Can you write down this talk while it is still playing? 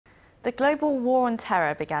The global war on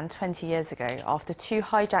terror began 20 years ago after two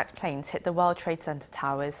hijacked planes hit the World Trade Center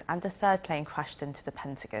towers and a third plane crashed into the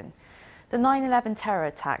Pentagon. The 9/11 terror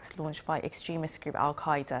attacks launched by extremist group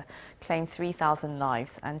Al-Qaeda claimed 3,000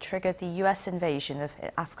 lives and triggered the US invasion of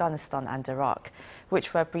Afghanistan and Iraq,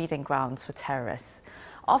 which were breeding grounds for terrorists.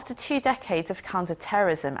 After 2 decades of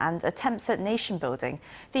counter-terrorism and attempts at nation-building,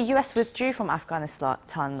 the US withdrew from Afghanistan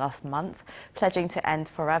last month, pledging to end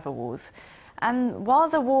forever wars. And while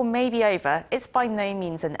the war may be over, it's by no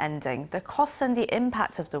means an ending. The costs and the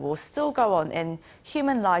impact of the war still go on in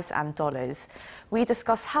human lives and dollars. We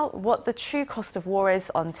discuss what the true cost of war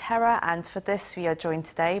is on terror, and for this we are joined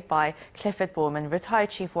today by Clifford Borman,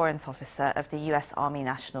 retired Chief Warrant Officer of the US Army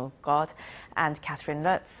National Guard, and Catherine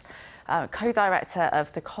Lutz, co-director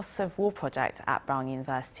of the Costs of War Project at Brown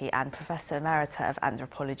University and Professor Emerita of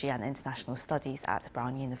Anthropology and International Studies at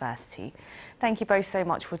Brown University. Thank you both so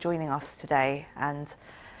much for joining us today. And,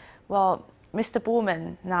 well, Mr.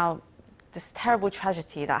 Borman, now, this terrible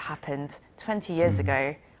tragedy that happened 20 years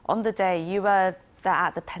ago, on the day you were there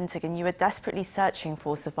at the Pentagon, you were desperately searching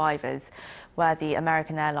for survivors where the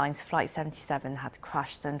American Airlines Flight 77 had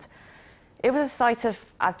crashed, and it was a site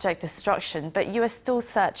of abject destruction, but you were still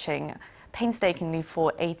searching painstakingly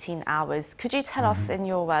for 18 hours. Could you tell us, in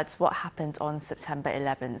your words, what happened on September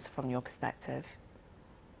 11th from your perspective?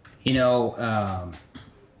 You know,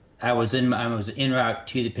 I was en route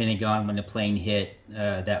to the Pentagon when the plane hit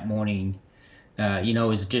that morning. You know, it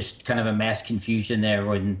was just kind of a mass confusion there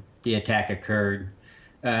when the attack occurred.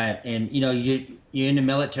 And, you know, you're in the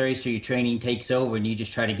military, so your training takes over and you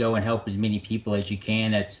just try to go and help as many people as you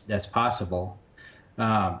can that's possible.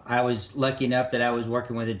 I was lucky enough that I was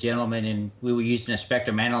working with a gentleman and we were using a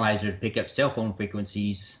spectrum analyzer to pick up cell phone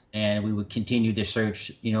frequencies, and we would continue the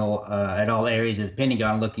search, you know, at all areas of the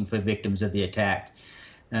Pentagon looking for victims of the attack.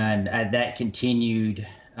 And that continued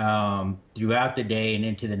throughout the day and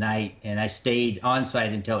into the night, and I stayed on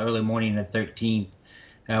site until early morning of the 13th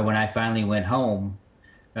when I finally went home.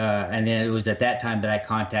 And then it was at that time that I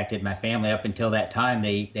contacted my family. Up until that time,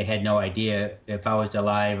 they had no idea if I was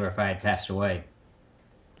alive or if I had passed away.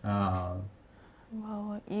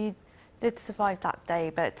 Well, you did survive that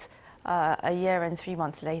day, but a year and 3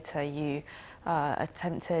 months later, you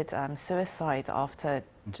attempted suicide after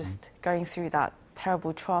just going through that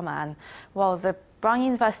terrible trauma. And while the Brown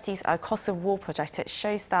University's Cost of War project, it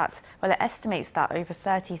shows that, well, it estimates that over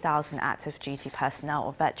 30,000 active duty personnel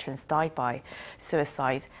or veterans died by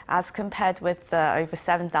suicide, as compared with the over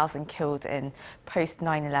 7,000 killed in post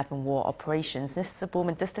 9/11 war operations. Mr.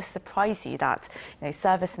 Borman, does this surprise you that, you know,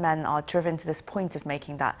 servicemen are driven to this point of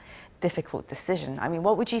making that difficult decision? I mean,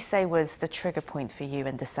 what would you say was the trigger point for you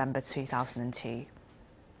in December 2002?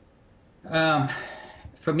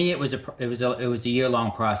 For me, it was a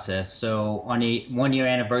year-long process. So on the 1-year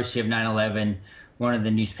anniversary of 9/11, one of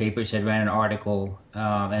the newspapers had ran an article,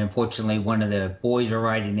 and unfortunately, one of the boys were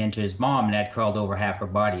writing into his mom and had crawled over half her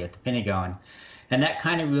body at the Pentagon, and that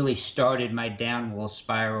kind of really started my downward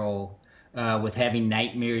spiral with having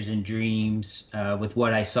nightmares and dreams with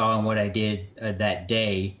what I saw and what I did that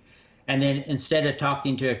day. And then instead of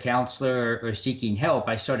talking to a counselor or seeking help,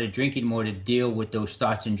 I started drinking more to deal with those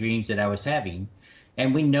thoughts and dreams that I was having.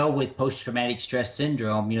 And we know with post-traumatic stress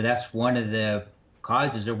syndrome, you know, that's one of the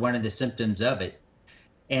causes or one of the symptoms of it.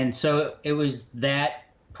 And so it was that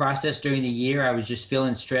process during the year. I was just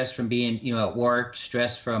feeling stress from being, you know, at work,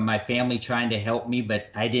 stress from my family trying to help me, but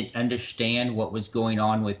I didn't understand what was going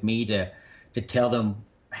on with me to tell them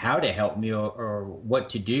how to help me or what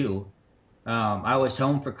to do. I was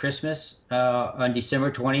home for Christmas on December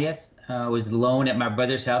 20th. I was alone at my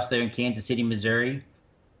brother's house there in Kansas City, Missouri.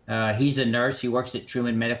 He's a nurse. He works at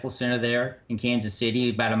Truman Medical Center there in Kansas City,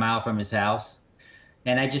 about a mile from his house.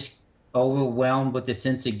 And I just overwhelmed with a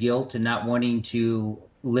sense of guilt and not wanting to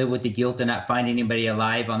live with the guilt and not find anybody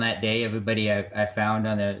alive on that day. Everybody I found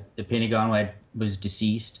on the Pentagon was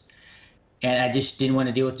deceased. And I just didn't want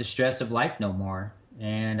to deal with the stress of life no more.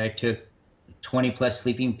 And I took 20 plus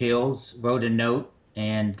sleeping pills, wrote a note,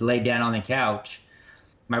 and laid down on the couch.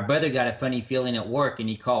 My brother got a funny feeling at work, and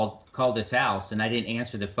he called his house, and I didn't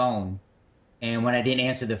answer the phone. And when I didn't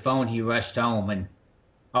answer the phone, he rushed home and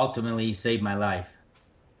ultimately saved my life.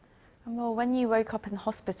 Well, when you woke up in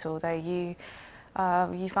hospital, though, you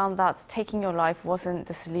found that taking your life wasn't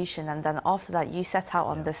the solution, and then after that, you set out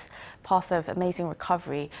on this path of amazing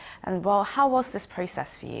recovery. And, well, how was this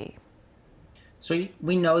process for you? So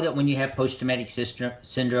we know that when you have post-traumatic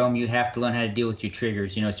syndrome, you have to learn how to deal with your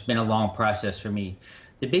triggers. You know, it's been a long process for me.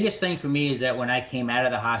 The biggest thing for me is that when I came out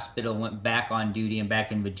of the hospital, went back on duty and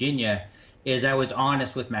back in Virginia, is I was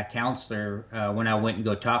honest with my counselor when I went and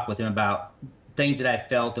go talk with him about things that I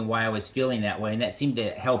felt and why I was feeling that way, and that seemed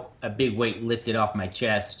to help a big weight lifted off my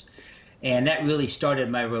chest. And that really started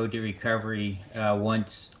my road to recovery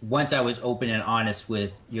once I was open and honest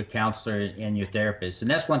with your counselor and your therapist.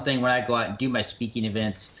 And that's one thing when I go out and do my speaking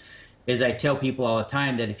events is I tell people all the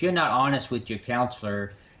time that if you're not honest with your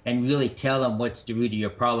counselor and really tell them what's the root of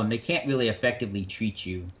your problem, they can't really effectively treat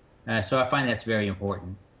you. So I find that's very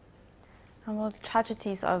important. And well, the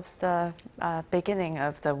tragedies of the beginning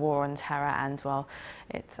of the war on terror and, well,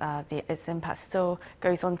 its impact still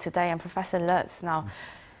goes on today. And Professor Lutz, now,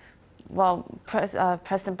 well,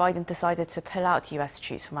 President Biden decided to pull out US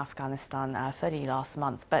troops from Afghanistan fully last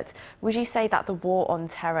month. But would you say that the war on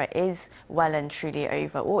terror is well and truly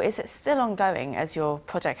over, or is it still ongoing? As your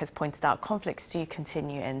project has pointed out, conflicts do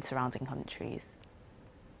continue in surrounding countries.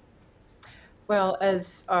 Well,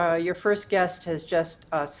 as your first guest has just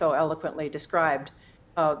so eloquently described,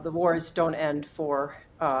 the wars don't end for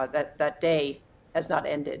that day has not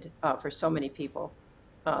ended for so many people.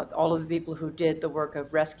 All of the people who did the work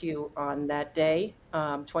of rescue on that day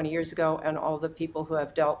 20 years ago, and all the people who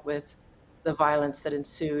have dealt with the violence that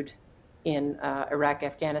ensued in Iraq,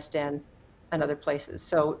 Afghanistan, and other places.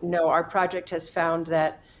 So no, our project has found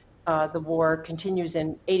that the war continues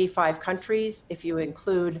in 85 countries. If you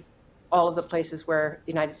include all of the places where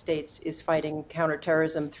the United States is fighting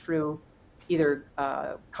counterterrorism through either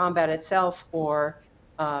combat itself or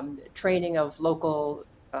training of local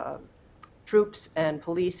troops and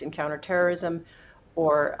police in counterterrorism,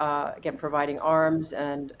 or again, providing arms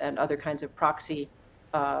and other kinds of proxy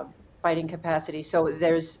fighting capacity. So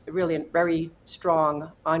there's really a very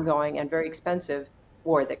strong, ongoing, and very expensive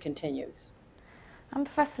war that continues. And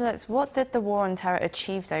Professor Lutz, what did the war on terror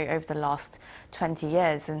achieve, though, over the last 20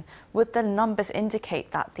 years? And would the numbers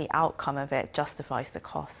indicate that the outcome of it justifies the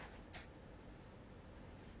costs?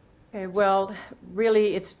 Okay, well,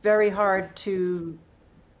 really, it's very hard to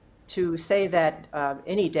say that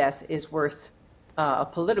any death is worth a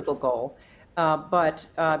political goal. But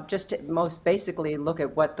just to most basically look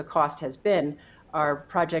at what the cost has been, our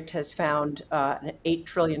project has found an $8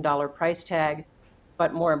 trillion price tag,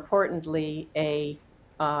 but more importantly, the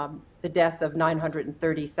death of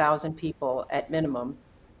 930,000 people at minimum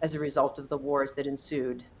as a result of the wars that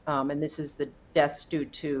ensued. And this is the deaths due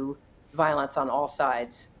to violence on all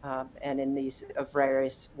sides and in these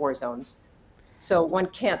various war zones. So one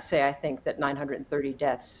can't say, I think, that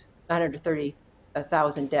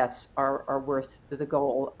 930,000 deaths are worth the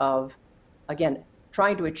goal of, again,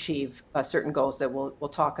 trying to achieve certain goals that we'll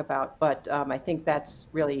talk about. But I think that's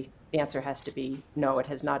really, the answer has to be no, it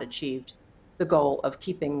has not achieved the goal of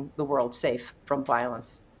keeping the world safe from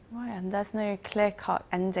violence. Right, and there's no clear-cut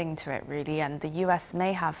ending to it, really, and the US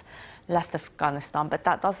may have left Afghanistan, but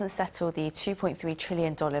that doesn't settle the $2.3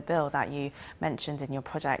 trillion bill that you mentioned in your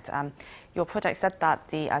project. Your project said that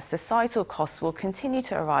the societal costs will continue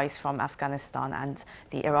to arise from Afghanistan and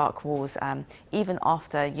the Iraq wars, even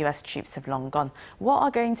after US troops have long gone. What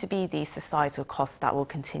are going to be the societal costs that will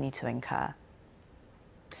continue to incur?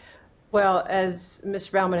 Well, as Ms.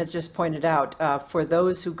 Rauman has just pointed out, for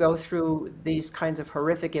those who go through these kinds of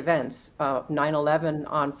horrific events, 9/11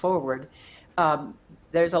 on forward,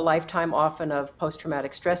 there's a lifetime often of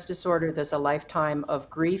post-traumatic stress disorder. There's a lifetime of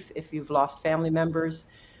grief if you've lost family members.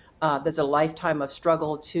 There's a lifetime of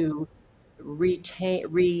struggle to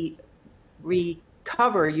recover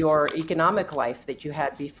your economic life that you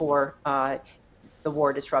had before the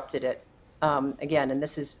war disrupted it. Again, and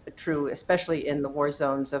this is true especially in the war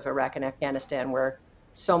zones of Iraq and Afghanistan, where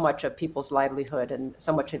so much of people's livelihood and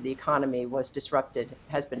so much of the economy was disrupted,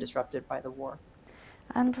 has been disrupted by the war.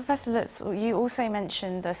 And Professor Lutz, you also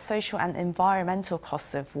mentioned the social and environmental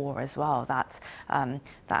costs of war as well that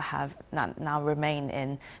now remain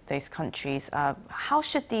in those countries. How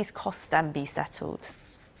should these costs then be settled?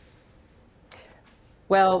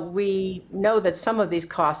 Well, we know that some of these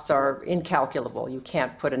costs are incalculable. You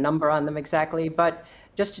can't put a number on them exactly, but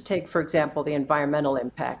just to take, for example, the environmental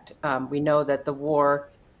impact, we know that the war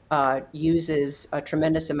uses a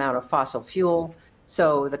tremendous amount of fossil fuel.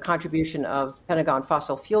 So the contribution of Pentagon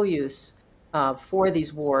fossil fuel use for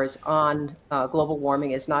these wars on global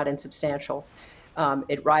warming is not insubstantial.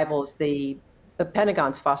 It rivals the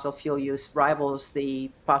Pentagon's fossil fuel use rivals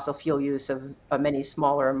the fossil fuel use of many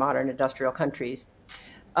smaller modern industrial countries.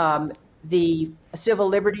 The civil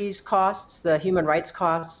liberties costs, the human rights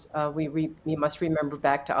costs, we must remember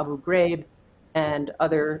back to Abu Ghraib and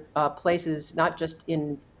other places, not just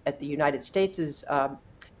at the United States'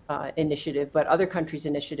 initiative, but other countries'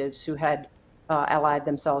 initiatives who had allied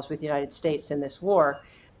themselves with the United States in this war.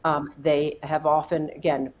 They have often,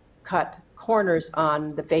 again, cut corners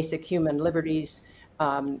on the basic human liberties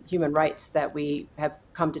human rights that we have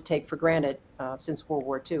come to take for granted since World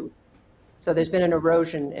War II. So there's been an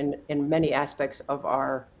erosion in many aspects of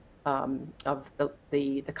our of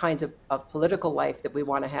the kinds of political life that we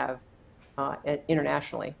want to have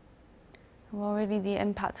internationally. Well, really, the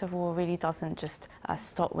impact of war really doesn't just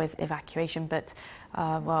stop with evacuation, but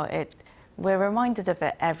we're reminded of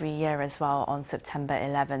it every year as well on September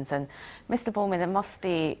 11th. And Mr. Bowman, it must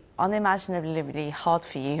be unimaginably hard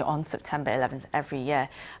for you on September 11th every year.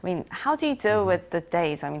 I mean, how do you deal with the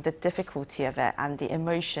days, I mean, the difficulty of it and the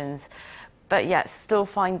emotions, but yet still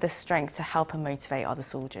find the strength to help and motivate other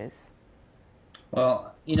soldiers?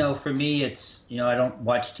 Well, for me, it's, I don't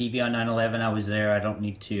watch TV on 9/11. I was there. I don't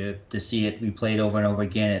need to see it replayed over and over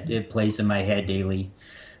again. It plays in my head daily.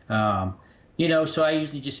 So I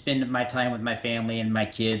usually just spend my time with my family and my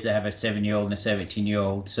kids. I have a 7-year-old and a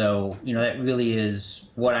 17-year-old. So, that really is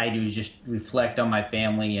what I do, is just reflect on my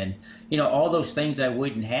family and, all those things I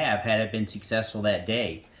wouldn't have had I been successful that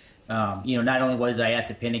day. Not only was I at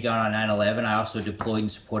the Pentagon on 9/11, I also deployed in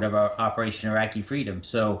support of our Operation Iraqi Freedom.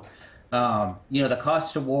 So, the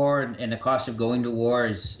cost of war and the cost of going to war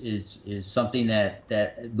is something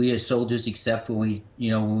that we as soldiers accept when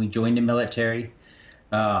we join the military.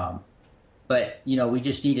 But, we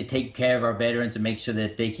just need to take care of our veterans and make sure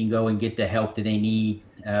that they can go and get the help that they need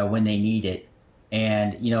when they need it.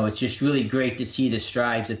 And, it's just really great to see the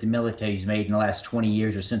strides that the military's made in the last 20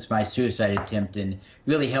 years or since my suicide attempt, and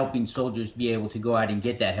really helping soldiers be able to go out and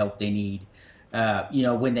get that help they need,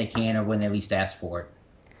 when they can or when they least ask for it.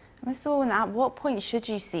 Mr. Bowman, at what point should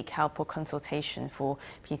you seek help or consultation for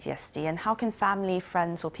PTSD, and how can family,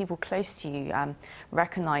 friends, or people close to you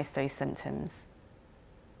recognize those symptoms?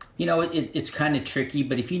 It's kind of tricky,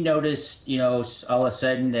 but if you notice, all of a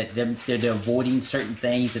sudden that they're avoiding certain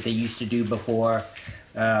things that they used to do before,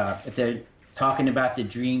 if they're talking about the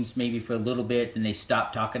dreams maybe for a little bit, then they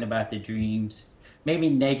stop talking about the dreams, maybe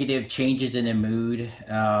negative changes in their mood,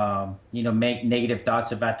 make negative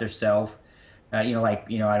thoughts about themselves, I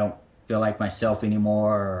don't feel like myself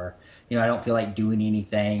anymore, or, I don't feel like doing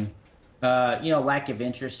anything, lack of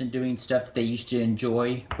interest in doing stuff that they used to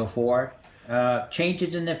enjoy before.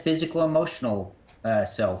 Changes in their physical, emotional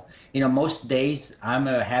self. Most days I'm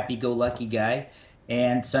a happy-go-lucky guy,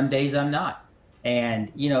 and some days I'm not. And,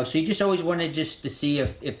 so you just always wanted just to see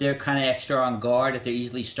if they're kind of extra on guard, if they're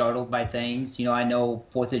easily startled by things. I know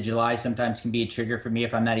 4th of July sometimes can be a trigger for me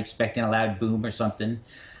if I'm not expecting a loud boom or something.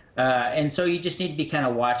 And so you just need to be kind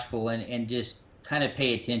of watchful and just kind of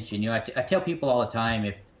pay attention. I tell people all the time,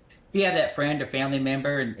 if you have that friend or family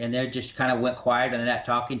member and they're just kind of went quiet and they're not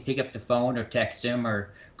talking, pick up the phone or text them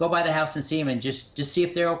or go by the house and see them and just see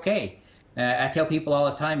if they're okay. I tell people all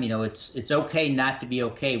the time, it's okay not to be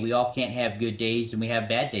okay. We all can't have good days and we have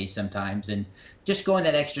bad days sometimes. And just going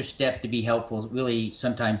that extra step to be helpful really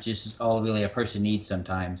sometimes just all really a person needs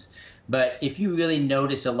sometimes. But if you really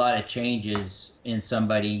notice a lot of changes in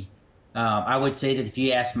somebody, I would say that if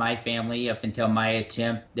you ask my family up until my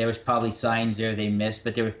attempt, there was probably signs there they missed,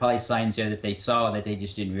 but there were probably signs there that they saw that they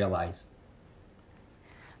just didn't realize.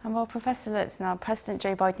 And well, Professor Lutz, now President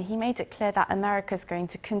Joe Biden, he made it clear that America is going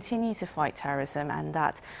to continue to fight terrorism and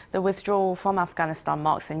that the withdrawal from Afghanistan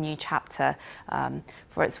marks a new chapter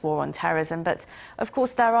for its war on terrorism. But of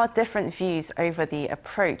course, there are different views over the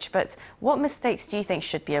approach. But what mistakes do you think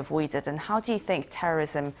should be avoided, and how do you think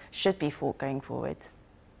terrorism should be fought going forward?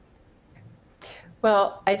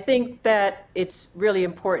 Well, I think that it's really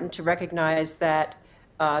important to recognize that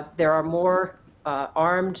there are more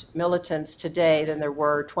armed militants today than there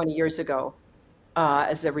were 20 years ago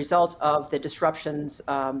as a result of the disruptions,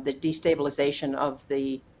 the destabilization of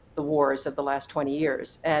the wars of the last 20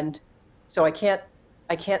 years. And so I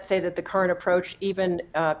can't say that the current approach, even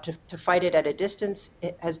to fight it at a distance,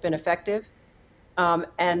 has been effective.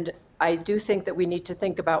 And I do think that we need to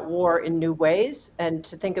think about war in new ways and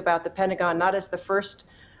to think about the Pentagon not as the first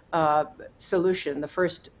solution, the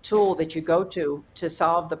first tool that you go to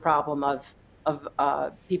solve the problem of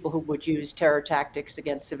people who would use terror tactics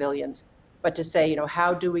against civilians, but to say,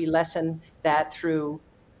 how do we lessen that through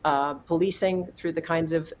policing, through the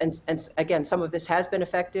kinds of, and again, some of this has been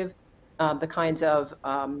effective, the kinds of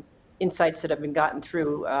insights that have been gotten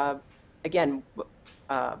through,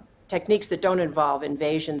 techniques that don't involve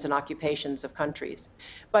invasions and occupations of countries.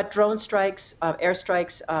 But drone strikes,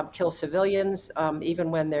 airstrikes kill civilians, even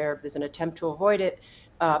when there's an attempt to avoid it.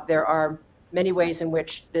 There are many ways in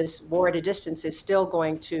which this war at a distance is still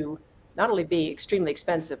going to not only be extremely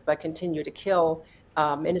expensive, but continue to kill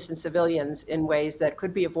innocent civilians in ways that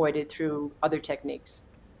could be avoided through other techniques.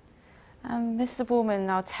 Mr. Borman,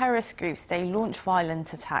 now terrorist groups, they launch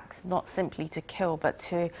violent attacks not simply to kill, but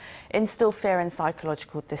to instill fear and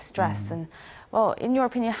psychological distress. And, well, in your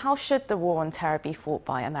opinion, how should the war on terror be fought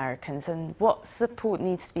by Americans? And what support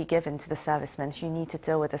needs to be given to the servicemen who need to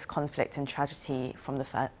deal with this conflict and tragedy from the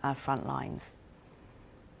front lines?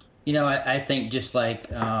 You know, I think just like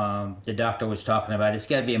the doctor was talking about, it's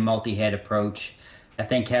got to be a multi-head approach. I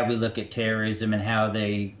think how we look at terrorism and how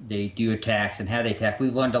they do attacks and how they attack,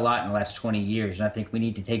 we've learned a lot in the last 20 years, and I think we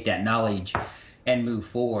need to take that knowledge and move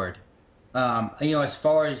forward. You know, as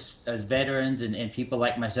far as veterans and people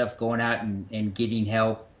like myself going out and getting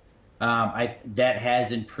help, that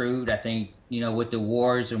has improved. I think, you know, with the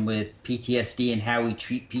wars and with PTSD and how we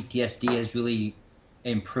treat PTSD has really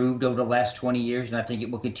improved over the last 20 years, and I think it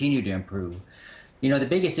will continue to improve. You know, the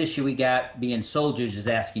biggest issue we got being soldiers is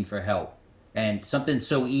asking for help. And something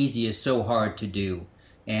so easy is so hard to do.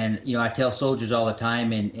 And, you know, I tell soldiers all the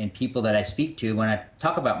time and people that I speak to when I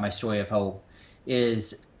talk about my story of hope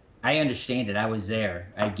is I understand it. I was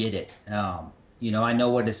there. I get it. You know, I know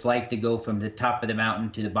what it's like to go from the top of the mountain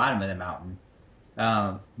to the bottom of the mountain.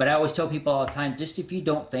 But I always tell people all the time, just if you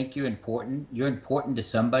don't think you're important to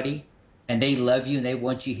somebody and they love you and they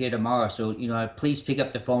want you here tomorrow. So, you know, please pick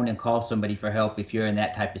up the phone and call somebody for help if you're in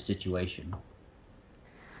that type of situation.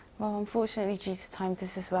 Well, unfortunately, due to time,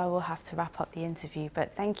 this is where we'll have to wrap up the interview.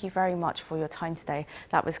 But thank you very much for your time today.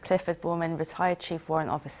 That was Clifford Borman, retired Chief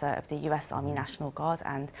Warrant Officer of the US Army National Guard,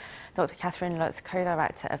 and Dr. Catherine Lutz,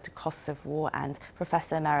 Co-Director of the Costs of War and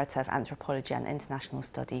Professor Emerita of Anthropology and International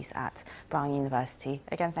Studies at Brown University.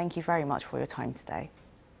 Again, thank you very much for your time today.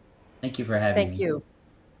 Thank you for having me. Thank you.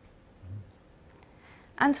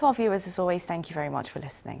 And to our viewers, as always, thank you very much for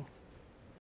listening.